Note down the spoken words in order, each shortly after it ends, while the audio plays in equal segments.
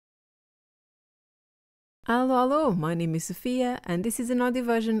Hello, my name is Sofia, and this is an audio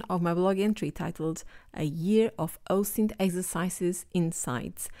version of my blog entry titled A Year of OSINT Exercises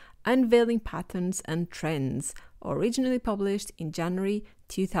Insights, Unveiling Patterns and Trends, originally published in January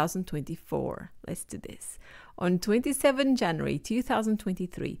 2024. Let's do this. On 27 January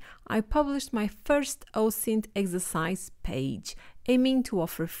 2023, I published my first OSINT exercise page, aiming to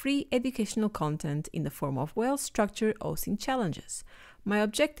offer free educational content in the form of well-structured OSINT challenges. My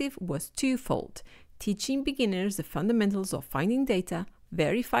objective was twofold: teaching beginners the fundamentals of finding data,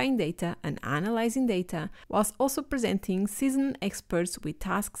 verifying data, and analyzing data, whilst also presenting seasoned experts with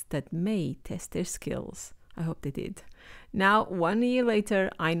tasks that may test their skills. I hope they did. Now, 1 year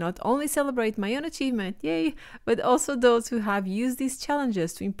later, I not only celebrate my own achievement, yay, but also those who have used these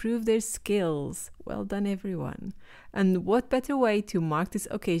challenges to improve their skills. Well done, everyone. And what better way to mark this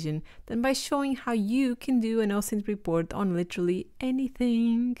occasion than by showing how you can do an OSINT report on literally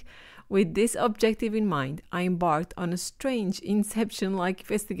anything? With this objective in mind, I embarked on a strange Inception-like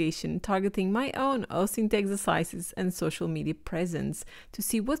investigation targeting my own OSINT exercises and social media presence to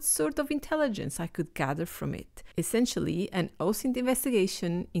see what sort of intelligence I could gather from it. Essentially, an OSINT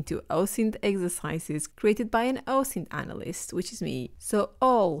investigation into OSINT exercises created by an OSINT analyst, which is me. So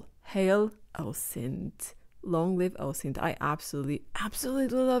all hail OSINT. Long live OSINT. I absolutely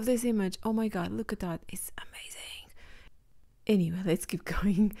love this image. Oh my god, look at that. It's amazing. Anyway, let's keep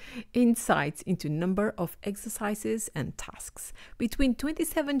going. Insights into number of exercises and tasks. Between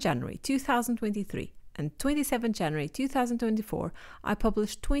 27 January 2023 and 27 January 2024, I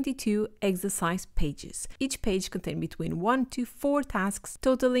published 22 exercise pages. Each page contained between 1 to 4 tasks,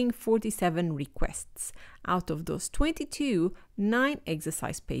 totaling 47 requests. Out of those 22, 9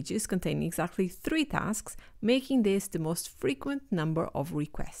 exercise pages contain exactly 3 tasks, making this the most frequent number of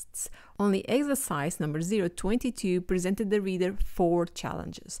requests. Only exercise number 022 presented the reader 4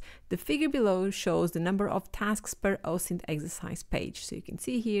 challenges. The figure below shows the number of tasks per OSINT exercise page. So you can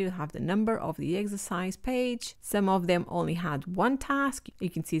see here you have the number of the exercise page. Some of them only had 1 task.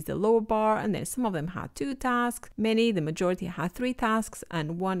 You can see it's the lower bar, and then some of them had 2 tasks. Many, the majority, had 3 tasks,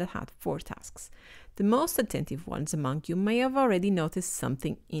 and 1 that had 4 tasks. The most attentive ones among you may have already noticed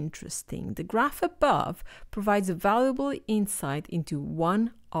something interesting. The graph above provides a valuable insight into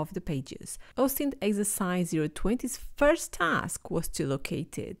one of the pages. OSINT exercise 020's first task was to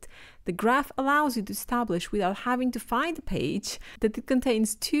locate it. The graph allows you to establish, without having to find the page, that it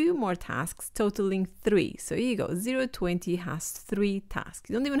contains 2 more tasks, totaling 3. So here you go, 020 has 3 tasks.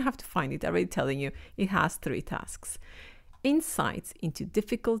 You don't even have to find it, I'm already telling you, it has 3 tasks. Insights into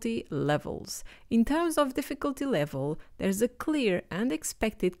difficulty levels. In terms of difficulty level, there's a clear and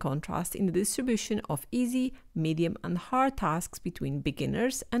expected contrast in the distribution of easy, medium, and hard tasks between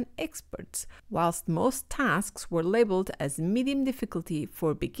beginners and experts. Whilst most tasks were labeled as medium difficulty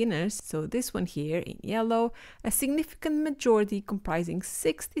for beginners, so this one here in yellow, a significant majority comprising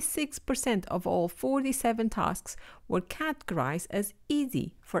 66% of all 47 tasks were categorized as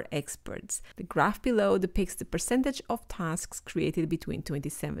easy for experts. The graph below depicts the percentage of tasks created between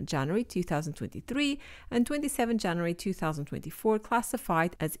 27 January 2023 and 27 January 2024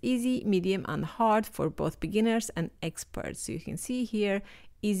 classified as easy, medium, and hard for both beginners and experts. So you can see here,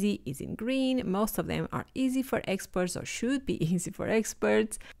 easy is in green. Most of them are easy for experts or should be easy for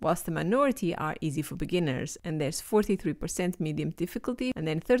experts, whilst the minority are easy for beginners. And there's 43% medium difficulty and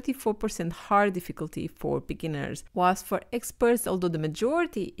then 34% hard difficulty for beginners. Whilst for experts, although the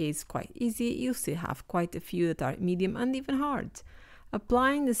majority is quite easy, you still have quite a few that are medium and even hard.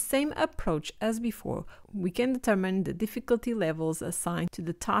 Applying the same approach as before, we can determine the difficulty levels assigned to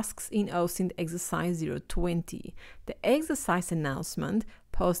the tasks in OSINT exercise 020. The exercise announcement,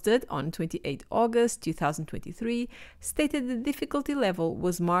 posted on 28 August 2023, stated the difficulty level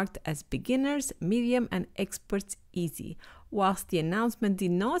was marked as beginners, medium, and experts easy. Whilst the announcement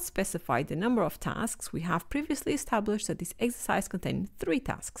did not specify the number of tasks, we have previously established that this exercise contained 3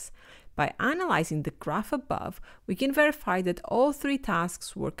 tasks. By analyzing the graph above, we can verify that all 3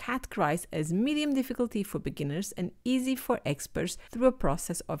 tasks were categorized as medium difficulty for beginners and easy for experts through a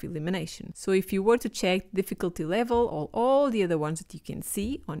process of elimination. So if you were to check the difficulty level of all the other ones that you can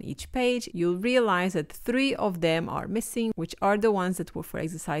see on each page, you'll realize that 3 of them are missing, which are the ones that were for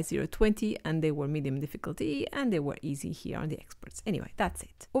exercise 020, and they were medium difficulty and they were easy here on the experts. Anyway, that's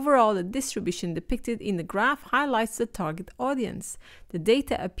it. Overall, the distribution depicted in the graph highlights the target audience. The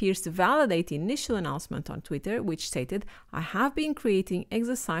data appears to invalidate the initial announcement on Twitter, which stated, "I have been creating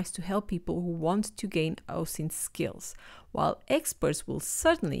exercise to help people who want to gain OSINT skills." While experts will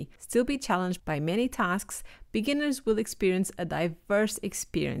certainly still be challenged by many tasks, beginners will experience a diverse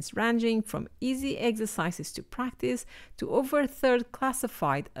experience ranging from easy exercises to practice to over a third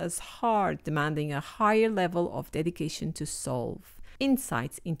classified as hard, demanding a higher level of dedication to solve.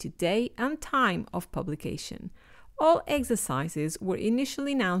 Insights into day and time of publication. All exercises were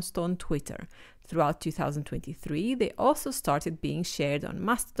initially announced on Twitter. Throughout 2023, they also started being shared on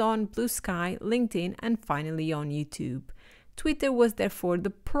Mastodon, Blue Sky, LinkedIn, and finally on YouTube. Twitter was therefore the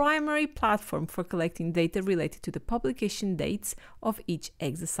primary platform for collecting data related to the publication dates of each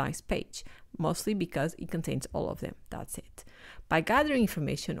exercise page, mostly because it contains all of them. That's it. By gathering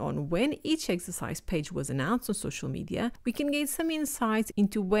information on when each exercise page was announced on social media, we can gain some insights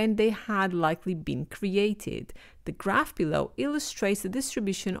into when they had likely been created. The graph below illustrates the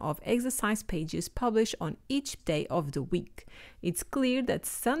distribution of exercise pages published on each day of the week. It's clear that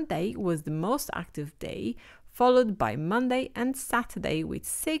Sunday was the most active day, followed by Monday and Saturday with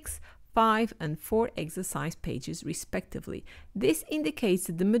 6, 5, and 4 exercise pages respectively. This indicates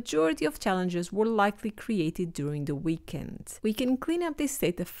that the majority of challenges were likely created during the weekend. We can clean up this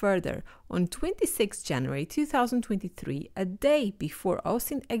data further. On 26 January 2023, a day before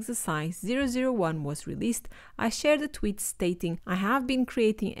OSINT Exercise 001 was released, I shared a tweet stating, "I have been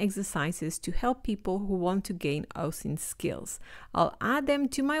creating exercises to help people who want to gain OSINT skills. I'll add them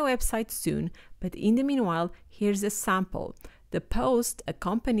to my website soon, but in the meanwhile, here's a sample." The post,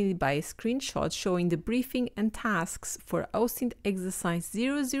 accompanied by a screenshot showing the briefing and tasks for OSINT Exercise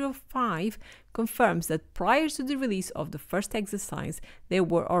 005, confirms that prior to the release of the first exercise, there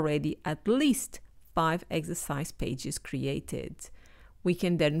were already at least 5 exercise pages created. We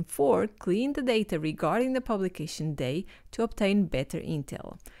can therefore clean the data regarding the publication day to obtain better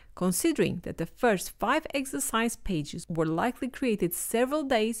intel. Considering that the first 5 exercise pages were likely created several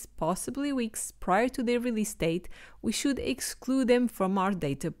days, possibly weeks, prior to their release date, we should exclude them from our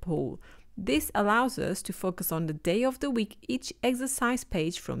data pool. This allows us to focus on the day of the week each exercise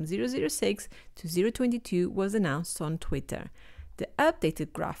page from 006 to 022 was announced on Twitter. The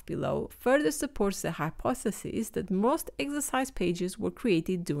updated graph below further supports the hypothesis that most exercise pages were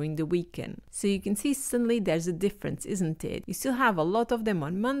created during the weekend. So you can see suddenly there's a difference, isn't it? You still have a lot of them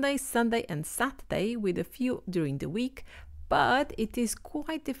on Monday, Sunday, and Saturday, with a few during the week, but it is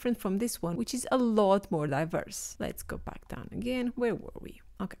quite different from this one, which is a lot more diverse. Let's go back down again. Where were we?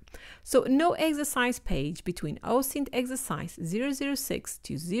 Okay, so no exercise page between OSINT Exercise 006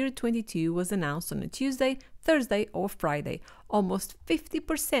 to 022 was announced on a Tuesday, Thursday, or Friday. Almost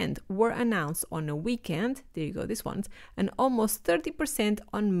 50% were announced on a weekend, there you go, this one's, and almost 30%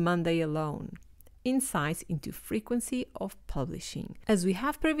 on Monday alone. Insights into frequency of publishing. As we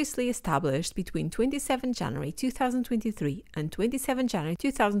have previously established, between 27 January 2023 and 27 January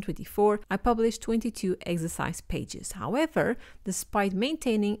 2024, I published 22 exercise pages. However, despite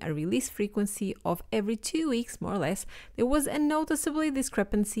maintaining a release frequency of every 2 weeks, more or less, there was a noticeable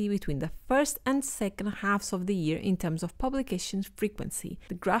discrepancy between the first and second halves of the year in terms of publication frequency.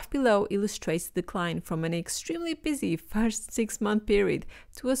 The graph below illustrates the decline from an extremely busy first 6-month period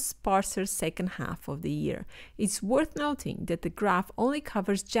to a sparser second half of the year. It's worth noting that the graph only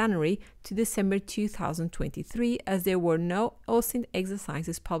covers January to December 2023, as there were no OSINT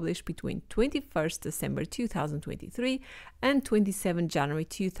exercises published between 21st December 2023 and 27 January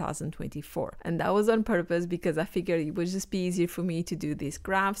 2024. And that was on purpose because I figured it would just be easier for me to do these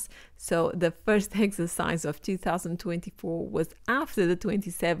graphs. So the first exercise of 2024 was after the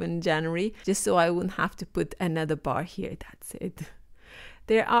 27 January, just so I wouldn't have to put another bar here. That's it.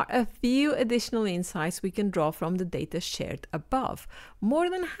 There are a few additional insights we can draw from the data shared above. More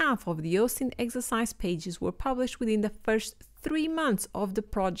than half of the OSINT exercise pages were published within the first 3 months of the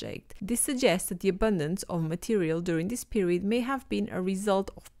project. This suggests that the abundance of material during this period may have been a result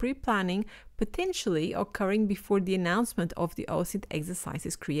of pre-planning, potentially occurring before the announcement of the OSINT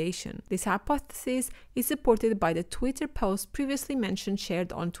exercises creation. This hypothesis is supported by the Twitter post previously mentioned,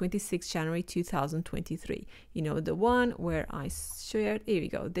 shared on 26 January 2023. You know, the one where I shared, here we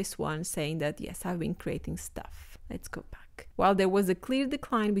go, this one saying that yes, I've been creating stuff. Let's go back. While there was a clear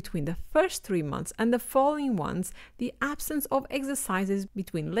decline between the first 3 months and the following ones, the absence of exercises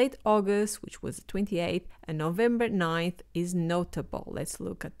between late August, which was the 28th, and November 9th is notable. Let's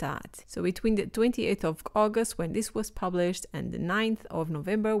look at that. So between the 28th of August, when this was published, and the 9th of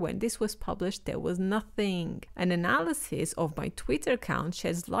November, when this was published, there was nothing. An analysis of my Twitter account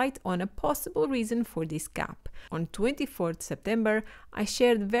sheds light on a possible reason for this gap. On 24th September, I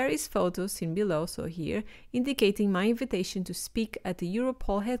shared various photos seen below, so here, indicating my invitation invitation to speak at the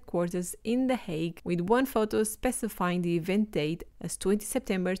Europol headquarters in The Hague, with one photo specifying the event date as 20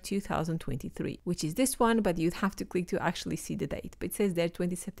 September 2023, which is this one, but you'd have to click to actually see the date. But it says there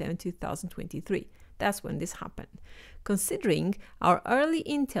 20 September 2023. That's when this happened. Considering our early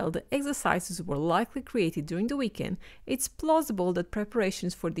intel that exercises were likely created during the weekend, it's plausible that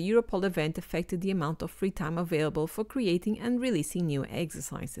preparations for the Europol event affected the amount of free time available for creating and releasing new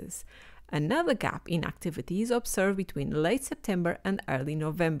exercises. Another gap in activity is observed between late September and early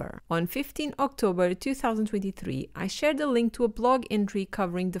November. On 15 October 2023, I shared a link to a blog entry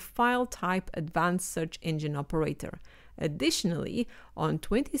covering the file type advanced search engine operator. Additionally, on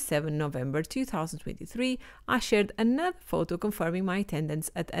 27 November 2023, I shared another photo confirming my attendance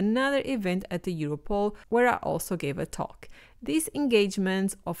at another event at the Europol, where I also gave a talk. These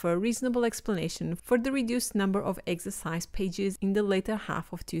engagements offer a reasonable explanation for the reduced number of exercise pages in the later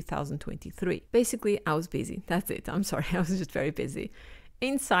half of 2023. Basically, I was busy. That's it. I'm sorry, I was just very busy.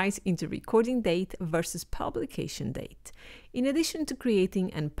 Insights into recording date versus publication date. In addition to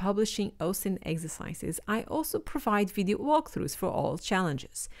creating and publishing OSINT exercises, I also provide video walkthroughs for all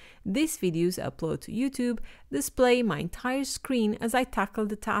challenges. These videos upload to YouTube, display my entire screen as I tackle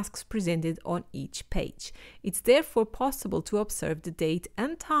the tasks presented on each page. It's therefore possible to observe the date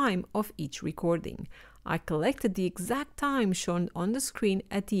and time of each recording. I collected the exact time shown on the screen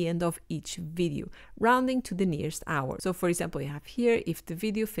at the end of each video, rounding to the nearest hour. So for example, you have here, if the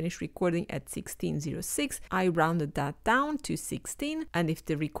video finished recording at 16:06, I rounded that down to 16, and if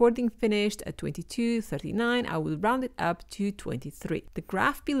the recording finished at 22:39, I will round it up to 23. The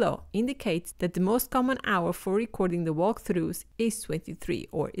graph below indicates that the most common hour for recording the walkthroughs is 23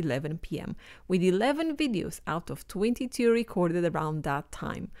 or 11 p.m., with 11 videos out of 22 recorded around that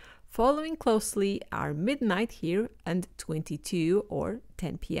time. Following closely are midnight here and 22 or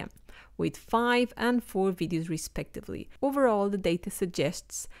 10 p.m. with 5 and 4 videos respectively. Overall, the data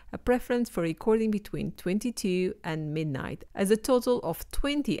suggests a preference for recording between 22 and midnight, as a total of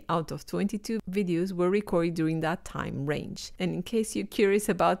 20 out of 22 videos were recorded during that time range. And in case you're curious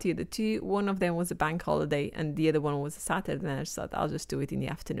about the other two, one of them was a bank holiday and the other one was a Saturday, and I just thought I'll just do it in the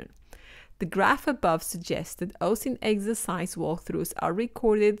afternoon. The graph above suggests that OSINT exercise walkthroughs are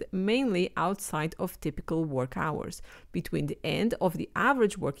recorded mainly outside of typical work hours, between the end of the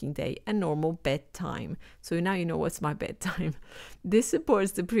average working day and normal bedtime. So now you know what's my bedtime. This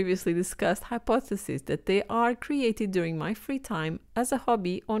supports the previously discussed hypothesis that they are created during my free time as a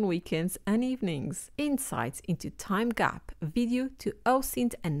hobby on weekends and evenings. Insights into time gap video to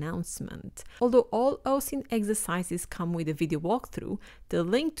OSINT announcement. Although all OSINT exercises come with a video walkthrough, the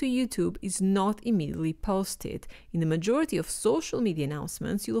link to YouTube is not immediately posted. In the majority of social media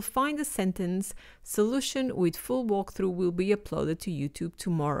announcements, you'll find the sentence, "Solution with full walkthrough will be uploaded to YouTube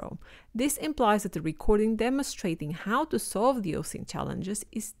tomorrow." This implies that the recording demonstrating how to solve the OSINT challenges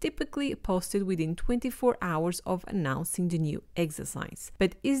is typically posted within 24 hours of announcing the new exercise.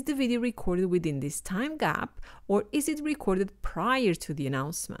 But is the video recorded within this time gap, or is it recorded prior to the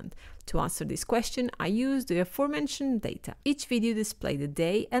announcement? To answer this question, I used the aforementioned data. Each video displayed the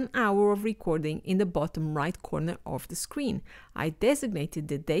day and hour of recording in the bottom right corner of the screen. I designated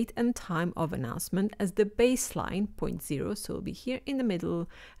the date and time of announcement as the baseline, 0.0, so it'll be here in the middle,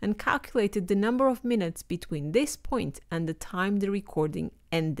 and calculated the number of minutes between this point and the time the recording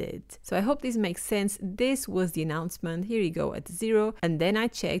ended. So I hope this makes sense. This was the announcement. Here you go at 0, and then I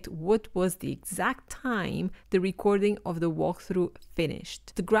checked what was the exact time the recording of the walkthrough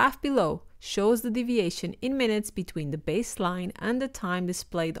finished. The graph below shows the deviation in minutes between the baseline and the time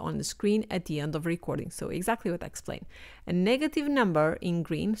displayed on the screen at the end of recording. So exactly what I explained. A negative number in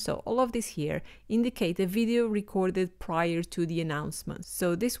green, so all of this here, indicate a video recorded prior to the announcement.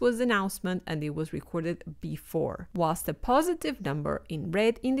 So this was the announcement and it was recorded before. Whilst a positive number in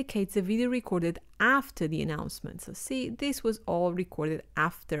red indicates a video recorded after the announcement. So see, this was all recorded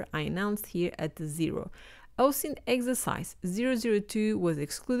after I announced here at the 0. OSINT exercise 002 was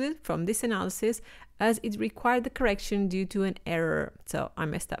excluded from this analysis as it required the correction due to an error. So I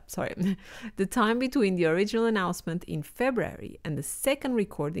messed up, sorry. The time between the original announcement in February and the second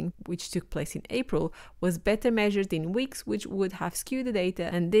recording, which took place in April, was better measured in weeks, which would have skewed the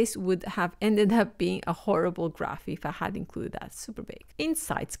data, and this would have ended up being a horrible graph if I had included that super big.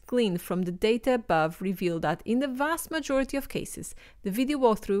 Insights gleaned from the data above reveal that in the vast majority of cases, the video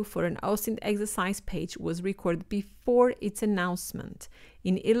walkthrough for an OSINT exercise page was recorded before its announcement.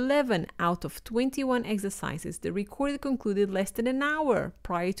 In 11 out of 21 exercises, the recorder concluded less than an hour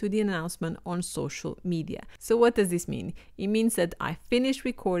prior to the announcement on social media. So what does this mean? It means that I finished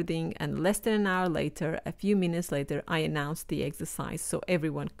recording and less than an hour later, a few minutes later, I announced the exercise so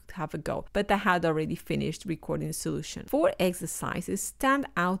everyone could have a go. But I had already finished recording the solution. 4 exercises stand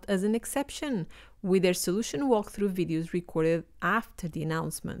out as an exception, with their solution walkthrough videos recorded after the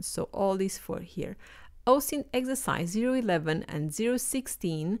announcement. So all these 4 here. OSINT exercise 011 and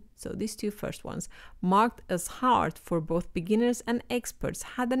 016, so these 2 first ones, marked as hard for both beginners and experts,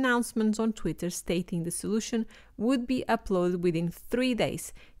 had announcements on Twitter stating the solution would be uploaded within 3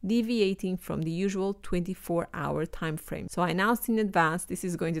 days, deviating from the usual 24-hour time frame. So I announced in advance this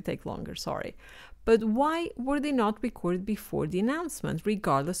is going to take longer, sorry. But why were they not recorded before the announcement,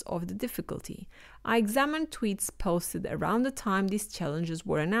 regardless of the difficulty? I examined tweets posted around the time these challenges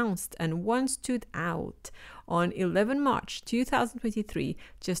were announced, and one stood out. On 11 March 2023,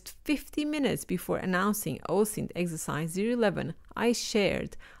 just 50 minutes before announcing OSINT exercise 011, I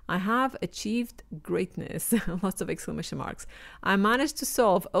shared, "I have achieved greatness," lots of exclamation marks. "I managed to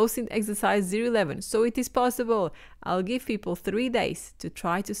solve OSINT exercise 011, so it is possible. I'll give people 3 days to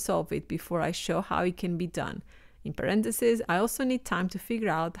try to solve it before I show how it can be done. In parentheses, I also need time to figure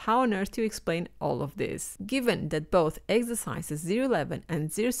out how on earth to explain all of this." Given that both exercises 011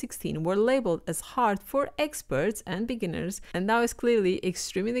 and 016 were labeled as hard for experts and beginners, and I was clearly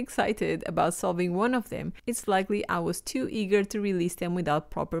extremely excited about solving one of them, it's likely I was too eager to release them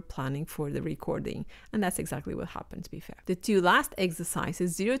without proper planning for the recording. And that's exactly what happened, to be fair. The 2 last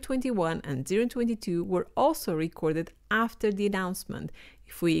exercises, 021 and 022, were also recorded after the announcement.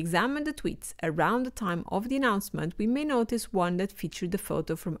 If we examine the tweets around the time of the announcement, we may notice one that featured the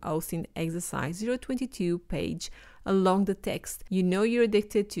photo from OSINT exercise 022 page along the text. "You know you're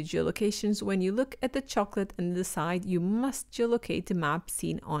addicted to geolocations when you look at the chocolate and decide you must geolocate the map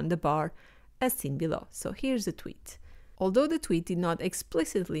seen on the bar, as seen below." So here's the tweet. Although the tweet did not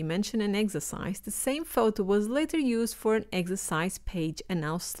explicitly mention an exercise, the same photo was later used for an exercise page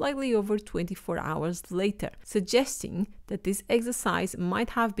announced slightly over 24 hours later, suggesting that this exercise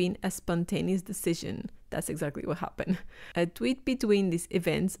might have been a spontaneous decision. That's exactly what happened. A tweet between these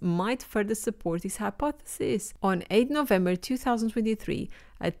events might further support this hypothesis. On 8 November 2023,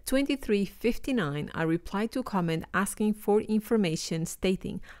 at 23:59, I replied to a comment asking for information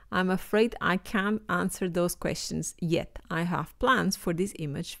stating, "I'm afraid I can't answer those questions yet. I have plans for this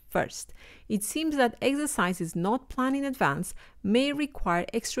image first. It seems that exercises not planned in advance may require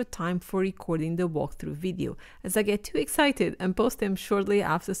extra time for recording the walkthrough video, as I get too excited and post them shortly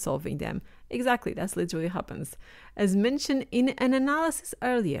after solving them." Exactly, that's literally what happens. As mentioned in an analysis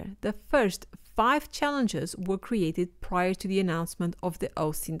earlier, the first 5 challenges were created prior to the announcement of the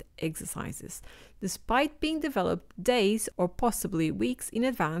OSINT exercises. Despite being developed days or possibly weeks in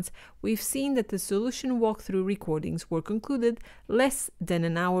advance, we've seen that the solution walkthrough recordings were concluded less than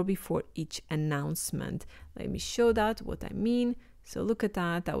an hour before each announcement. Let me show that, what I mean. So look at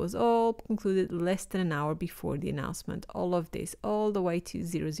that, that was all concluded less than an hour before the announcement. All of this, all the way to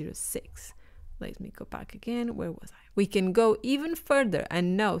 006. Let me go back again. Where was I? We can go even further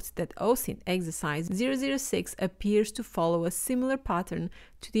and note that OSINT exercise 006 appears to follow a similar pattern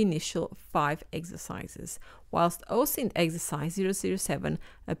to the initial 5 exercises, whilst OSINT exercise 007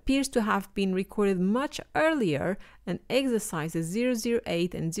 appears to have been recorded much earlier, and exercises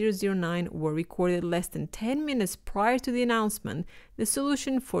 008 and 009 were recorded less than 10 minutes prior to the announcement. The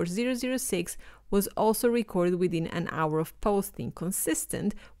solution for 006 was also recorded within an hour of posting,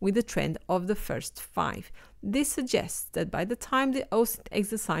 consistent with the trend of the first 5. This suggests that by the time the OSINT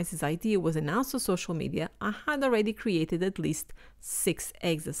exercises idea was announced on social media, I had already created at least 6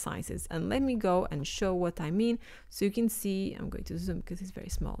 exercises. And let me go and show what I mean so you can see. I'm going to zoom because it's very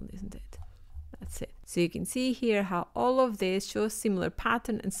small, isn't it? That's it. So you can see here how all of this shows similar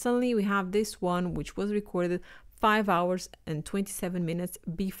pattern, and suddenly we have this one which was recorded 5 hours and 27 minutes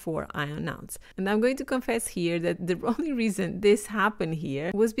before I announced. And I'm going to confess here that the only reason this happened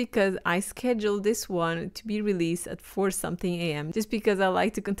here was because I scheduled this one to be released at 4 something a.m. just because I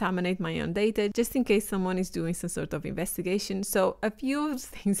like to contaminate my own data, just in case someone is doing some sort of investigation. So a few of the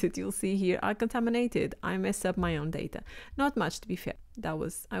things that you'll see here are contaminated. I messed up my own data. Not much, to be fair. I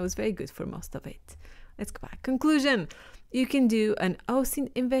was very good for most of it. Let's go back. Conclusion. You can do an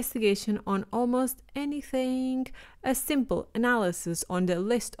OSINT investigation on almost anything. A simple analysis on the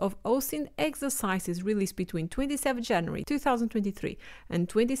list of OSINT exercises released between 27 January 2023 and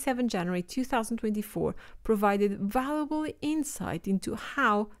 27 January 2024 provided valuable insight into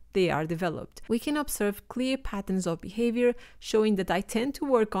how they are developed. We can observe clear patterns of behavior, showing that I tend to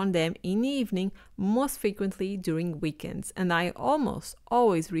work on them in the evening, most frequently during weekends, and I almost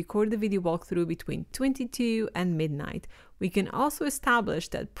always record the video walkthrough between 22 and midnight. We can also establish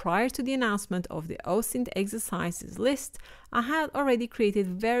that prior to the announcement of the OSINT exercises list, I had already created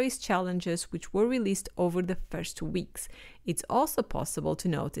various challenges which were released over the first weeks. It's also possible to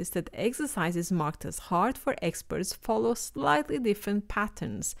notice that exercises marked as hard for experts follow slightly different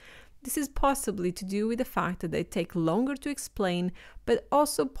patterns. This is possibly to do with the fact that they take longer to explain, but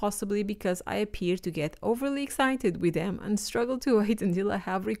also possibly because I appear to get overly excited with them and struggle to wait until I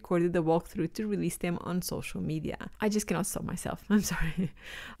have recorded the walkthrough to release them on social media. I just cannot stop myself. I'm sorry.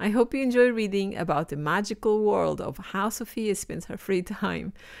 I hope you enjoy reading about the magical world of how Sofia spends her free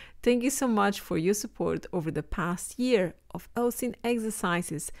time. Thank you so much for your support over the past year of OSINT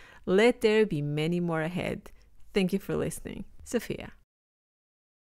exercises. Let there be many more ahead. Thank you for listening. Sofia.